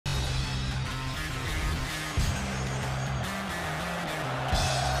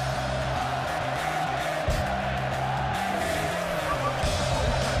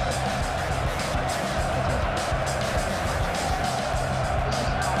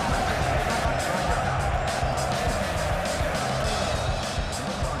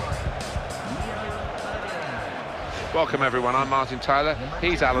Welcome everyone, I'm Martin Tyler,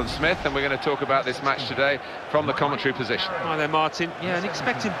 he's Alan Smith, and we're going to talk about this match today from the commentary position. Hi there Martin, yeah, and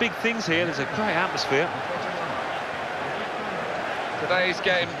expecting big things here, there's a great atmosphere. Today's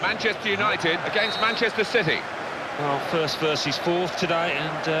game, Manchester United against Manchester City. Well, first versus fourth today,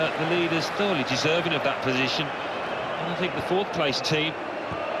 and the leaders thoroughly deserving of that position. And I think the fourth place team,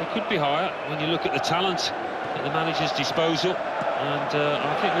 they could be higher when you look at the talent at the manager's disposal, and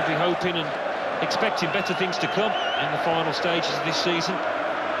I think we'll be hoping and expecting better things to come in the final stages of this season.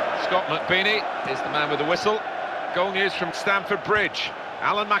 Scott McBeanie is the man with the whistle. Goal news from Stamford Bridge.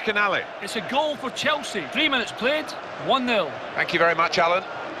 Alan McInally. It's a goal for Chelsea. 3 minutes played, 1-0. Thank you very much, Alan.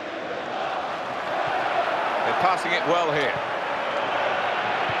 They're passing it well here.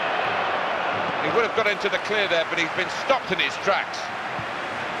 He would have got into the clear there, but he's been stopped in his tracks.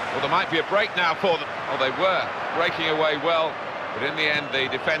 Well, there might be a break now for them. Oh, they were breaking away well, but in the end, the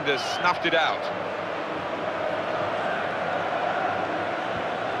defenders snuffed it out.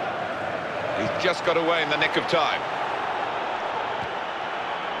 He's just got away in the nick of time.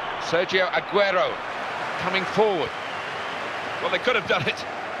 Sergio Aguero coming forward. Well, they could have done it,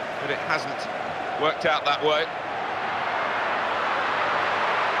 but it hasn't worked out that way.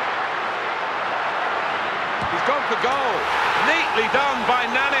 He's gone for goal. Neatly done by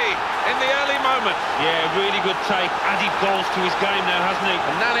Nani in the early moment. Yeah, really good take. Added goals to his game now, hasn't he?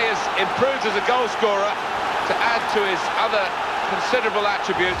 And Nani has improved as a goal scorer. To add to his other considerable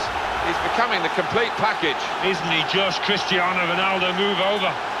attributes, he's becoming the complete package. Isn't he just? Cristiano Ronaldo move over.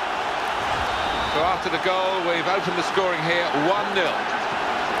 So after the goal, we've opened the scoring here, 1-0.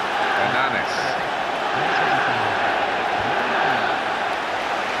 Hernanes.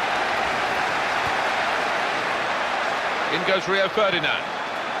 In goes Rio Ferdinand.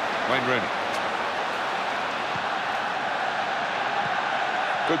 Wayne Rooney.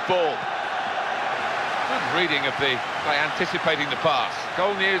 Good ball. Good reading of the by anticipating the pass.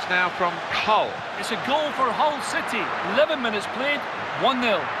 Goal news now from Hull. It's a goal for Hull City. 11 minutes played,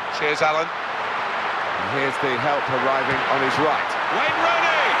 1-0. Cheers, Alan. And here's the help arriving on his right. Wayne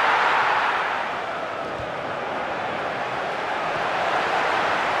Rooney!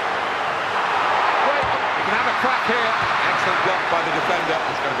 Wait, he can have a crack here. Excellent block by the defender.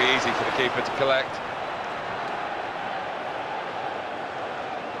 It's going to be easy for the keeper to collect.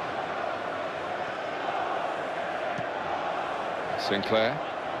 Sinclair.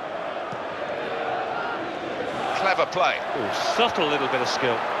 Clever play. Oh, subtle little bit of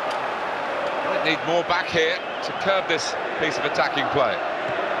skill. Might need more back here to curb this piece of attacking play.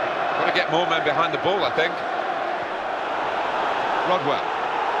 Got to get more men behind the ball, I think. Rodwell.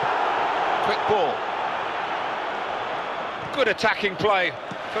 Quick ball. Good attacking play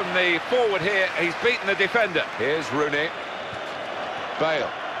from the forward here. He's beaten the defender. Here's Rooney. Bale.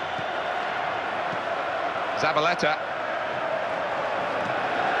 Zabaleta.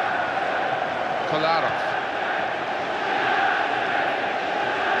 Kolarov.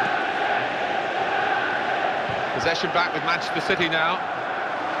 Possession back with Manchester City now.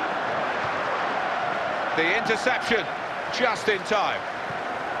 The interception just in time.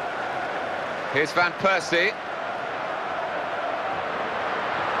 Here's Van Persie.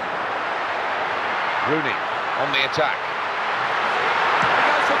 Rooney on the attack. He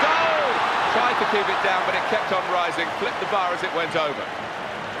goes for goal! Tried to keep it down, but it kept on rising. Flipped the bar as it went over.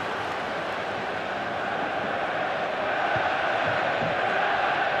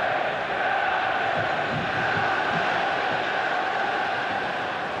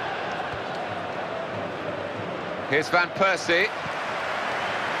 Here's Van Persie.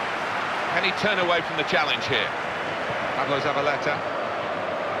 Can he turn away from the challenge here? Pablo Zabaleta.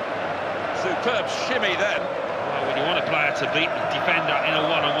 Superb shimmy then. Well, when you want a player to beat the defender in a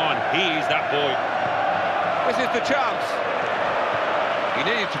one-on-one, he is that boy. This is the chance. He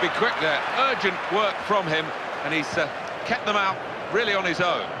needed to be quick there. Urgent work from him, and he's kept them out really on his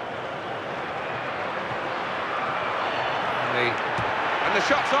own. And the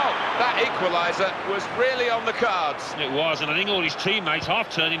shot's on. That equaliser was really on the cards. It was, and I think all his teammates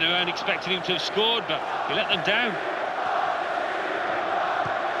half turning around expecting him to have scored, but he let them down.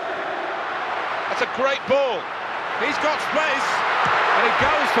 That's a great ball. He's got space, and he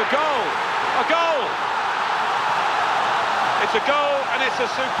goes for goal. A goal! It's a goal, and it's a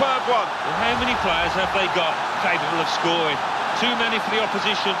superb one. Well, how many players have they got capable of scoring? Too many for the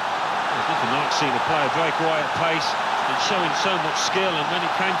opposition. There's nothing like seeing a player break away at pace and showing so much skill, and when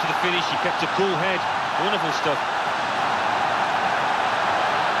it came to the finish, he kept a cool head. Wonderful stuff.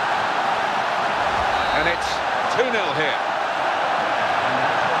 And it's 2-0 here.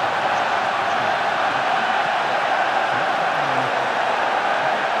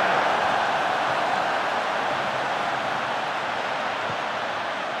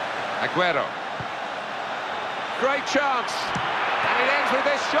 Aguero. Great chance. And it ends with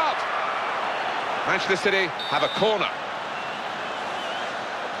this shot. Manchester City have a corner.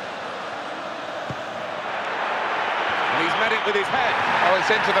 And he's met it with his head. Oh, it's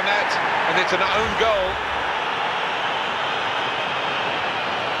into the net, and it's an own goal.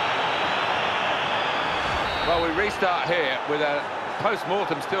 Well, we restart here with a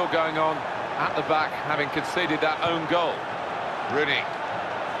post-mortem still going on at the back, having conceded that own goal. Rooney.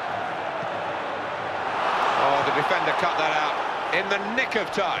 Oh, the defender cut that out in the nick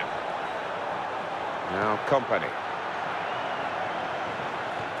of time. Now, Company.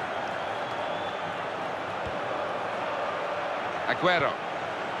 Aguero.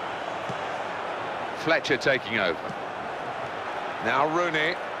 Fletcher taking over. Now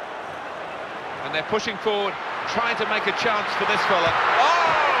Rooney. And they're pushing forward, trying to make a chance for this fella.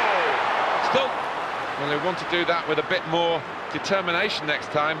 Oh! Still. Well, they want to do that with a bit more determination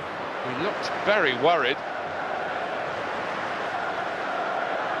next time. He looked very worried.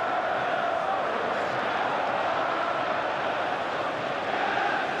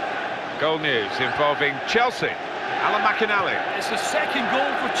 Goal news involving Chelsea. Alan McInally. It's the second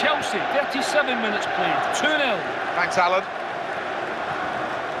goal for Chelsea. 37 minutes played. 2-0. Thanks, Alan.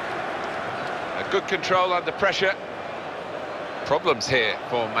 A good control under pressure. Problems here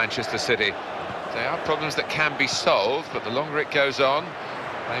for Manchester City. They are problems that can be solved, but the longer it goes on,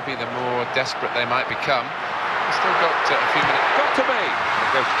 maybe the more desperate they might become. They've still got a few minutes. Got to be! It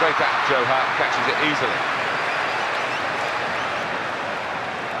goes straight at Joe Hart and catches it easily.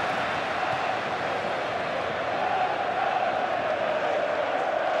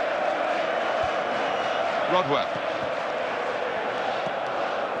 Rodwell.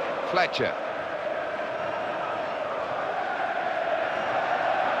 Fletcher.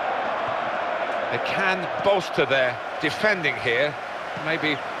 They can bolster their defending here,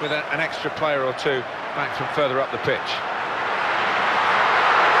 maybe with an extra player or two back from further up the pitch.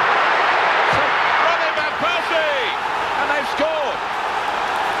 Running Van Persie! And they've scored!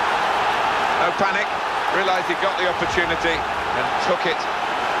 No panic, realised he got the opportunity and took it.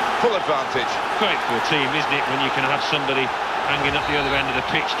 Full advantage. Great for a team, isn't it, when you can have somebody hanging up the other end of the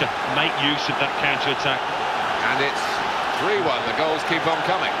pitch to make use of that counter-attack. And it's 3-1, the goals keep on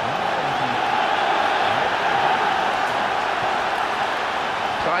coming.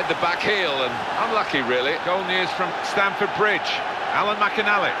 Tried the back heel and unlucky, really. Goal news from Stamford Bridge. Alan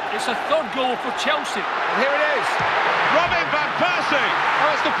McInally. It's a third goal for Chelsea. And here it is. Robin Van Persie. Oh,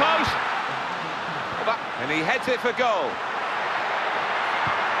 it's the post. And he heads it for goal.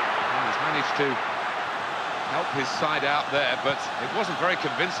 Managed to help his side out there, but it wasn't very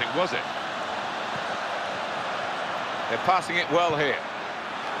convincing, was it? They're passing it well here.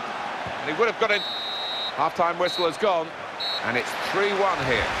 And he would have got it. Half-time whistle has gone, and it's 3-1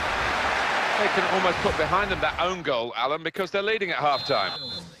 here. They can almost put behind them that own goal, Alan, because they're leading at half-time.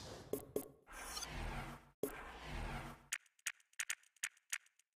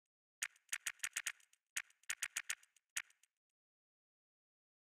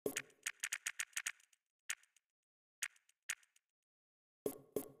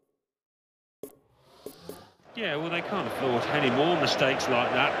 Yeah, well, they can't afford any more mistakes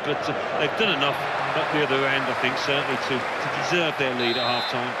like that, but they've done enough up the other end, I think, certainly to deserve their lead at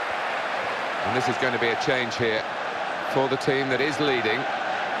half-time. And this is going to be a change here for the team that is leading,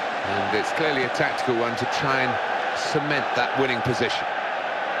 and it's clearly a tactical one to try and cement that winning position.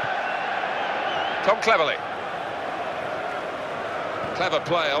 Tom Cleverley. Clever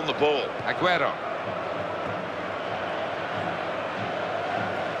play on the ball. Aguero.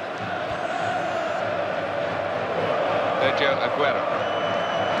 Sergio Aguero.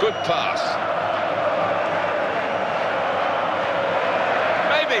 Good pass.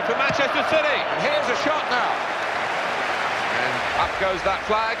 Maybe for Manchester City. And here's a shot now. And up goes that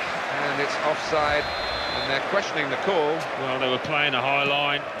flag. And it's offside. And they're questioning the call. Well, they were playing a high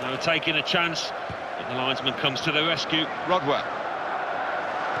line. They were taking a chance. But the linesman comes to the rescue. Rodwell.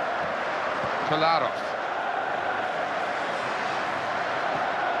 Kolarov.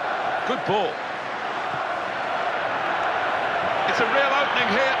 Good ball. It's a real opening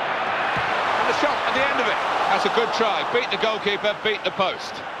here. And the shot at the end of it. That's a good try. Beat the goalkeeper, beat the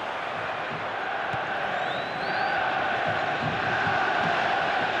post.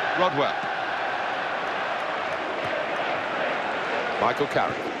 Rodwell. Michael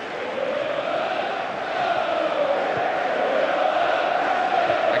Carrick.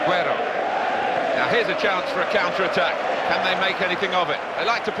 Aguero. Now here's a chance for a counter-attack. Can they make anything of it? They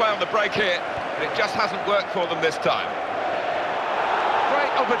like to play on the break here, but it just hasn't worked for them this time.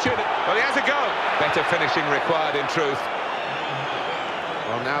 Great opportunity. Well, he has a go. Better finishing required in truth.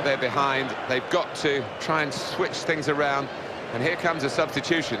 Well, now they're behind. They've got to try and switch things around. And here comes a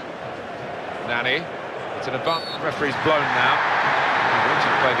substitution. Nani. It's an advantage. Referee's blown now. He wanted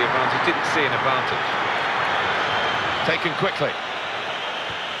to play the advantage. Didn't see an advantage. Taken quickly.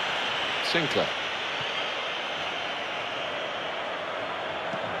 Sinclair.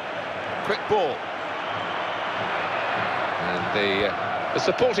 Quick ball. And the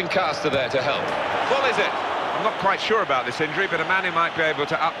supporting cast are there to help. What is it? I'm not quite sure about this injury, but a man who might be able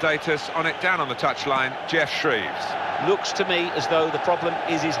to update us on it down on the touchline, Jeff Shreves. Looks to me as though the problem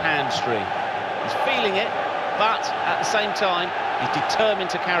is his hamstring. He's feeling it, but at the same time, he's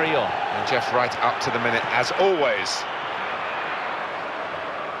determined to carry on. And Jeff right up to the minute, as always.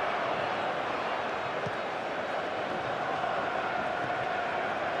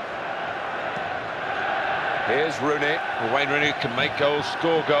 Here's Rooney. Well, Wayne Rooney can make goals,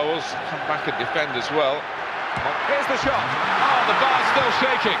 score goals, come back and defend as well. Here's the shot. Oh, the bar's still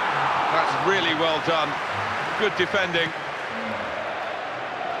shaking. That's really well done. Good defending.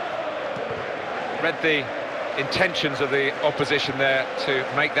 Read the intentions of the opposition there to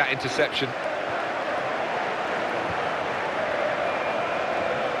make that interception.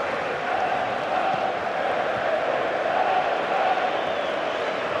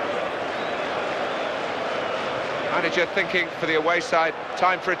 Manager thinking for the away side,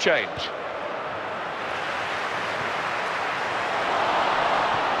 time for a change.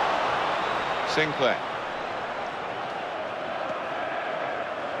 Sinclair.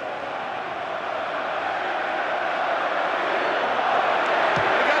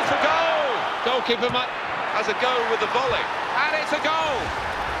 He goes for goal! Goalkeeper has a go with the volley, and it's a goal!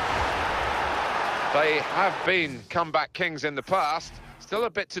 They have been comeback kings in the past. Still a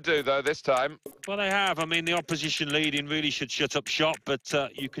bit to do, though, this time. Well, they have. I mean, the opposition leading really should shut up shop, but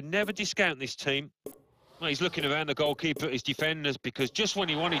you can never discount this team. Well, he's looking around the goalkeeper, his defenders, because just when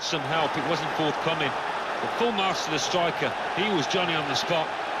he wanted some help, it wasn't forthcoming. The full marks to the striker. He was Johnny on the spot.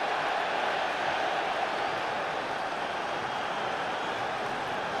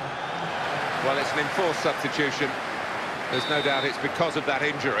 Well, it's an enforced substitution. There's no doubt it's because of that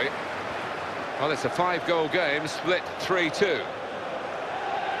injury. Well, it's a 5-goal game, split 3-2.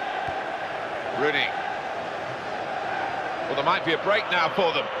 Rooney. Well, there might be a break now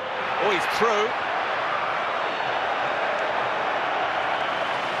for them. Oh, he's through.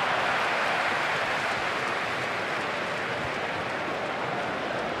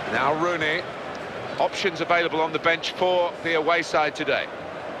 Now Rooney. Options available on the bench for the away side today.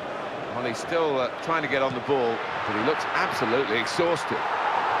 Well, he's still trying to get on the ball, but he looks absolutely exhausted.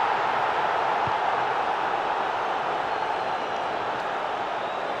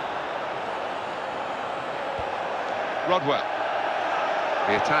 Rodwell.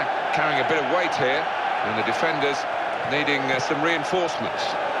 The attack carrying a bit of weight here, and the defenders needing some reinforcements.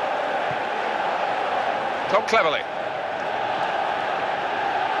 Tom Cleverley.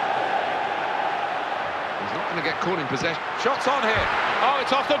 He's not going to get caught in possession. Shots on here. Oh,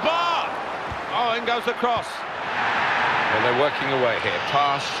 it's off the bar. Oh, in goes the cross. Well, they're working away here.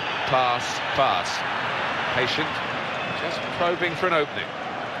 Pass, pass, pass. Patient, just probing for an opening.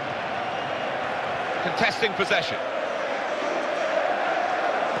 Contesting possession.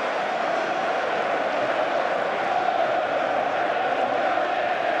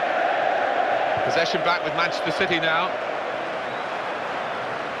 Possession back with Manchester City now.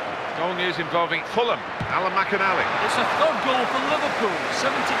 Goal news involving Fulham. Alan McInally. It's a third goal for Liverpool.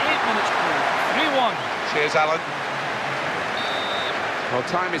 78 minutes played. 3-1. Cheers, Alan. Well,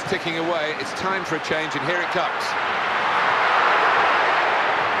 time is ticking away. It's time for a change, and here it comes.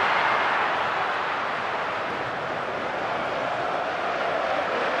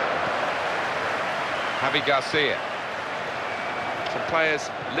 Javi Garcia. Some players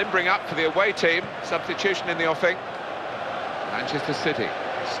limbering up for the away team. Substitution in the offing. Manchester City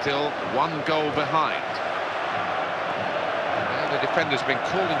still 1 goal behind. Now the defender's been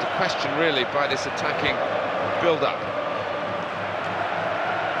called into question, really, by this attacking build-up.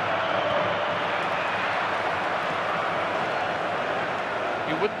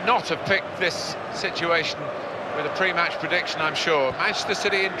 You would not have picked this situation with a pre-match prediction, I'm sure. Manchester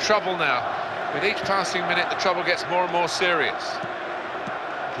City in trouble now. With each passing minute, the trouble gets more and more serious.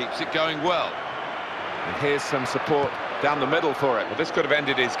 Keeps it going well. And here's some support down the middle for it. Well, this could have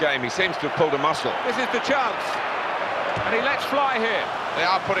ended his game. He seems to have pulled a muscle. This is the chance. And he lets fly here. They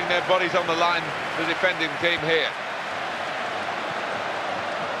are putting their bodies on the line, the defending team here.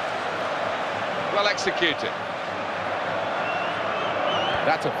 Well executed.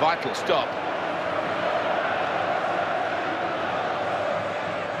 That's a vital stop.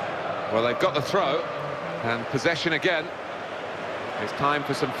 Well, they've got the throw, and possession again. It's time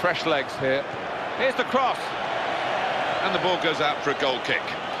for some fresh legs here. Here's the cross. And the ball goes out for a goal kick.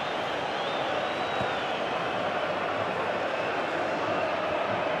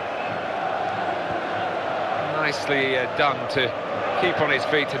 Nicely done to keep on his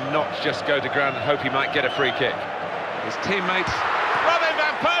feet and not just go to ground and hope he might get a free kick. His teammates... Robin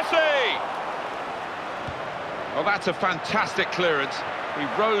van Persie! Well, that's a fantastic clearance. He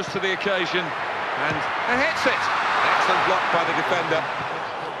rose to the occasion and hits it. Excellent block by the defender.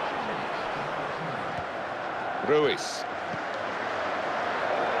 Ruiz.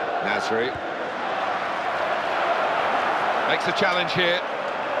 Nasri. Makes a challenge here.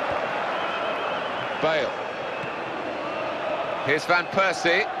 Bale. Here's Van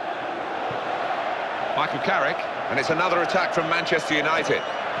Persie. Michael Carrick. And it's another attack from Manchester United.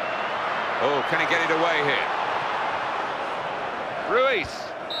 Oh, can he get it away here? Ruiz.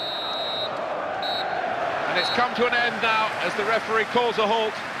 And it's come to an end now as the referee calls a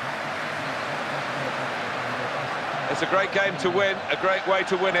halt. It's a great game to win, a great way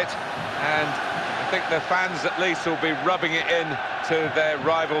to win it, and I think the fans at least will be rubbing it in to their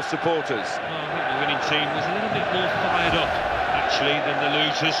rival supporters. Well, I think the winning team was a little bit more fired up, actually, than the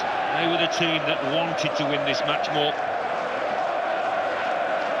losers. They were the team that wanted to win this match more.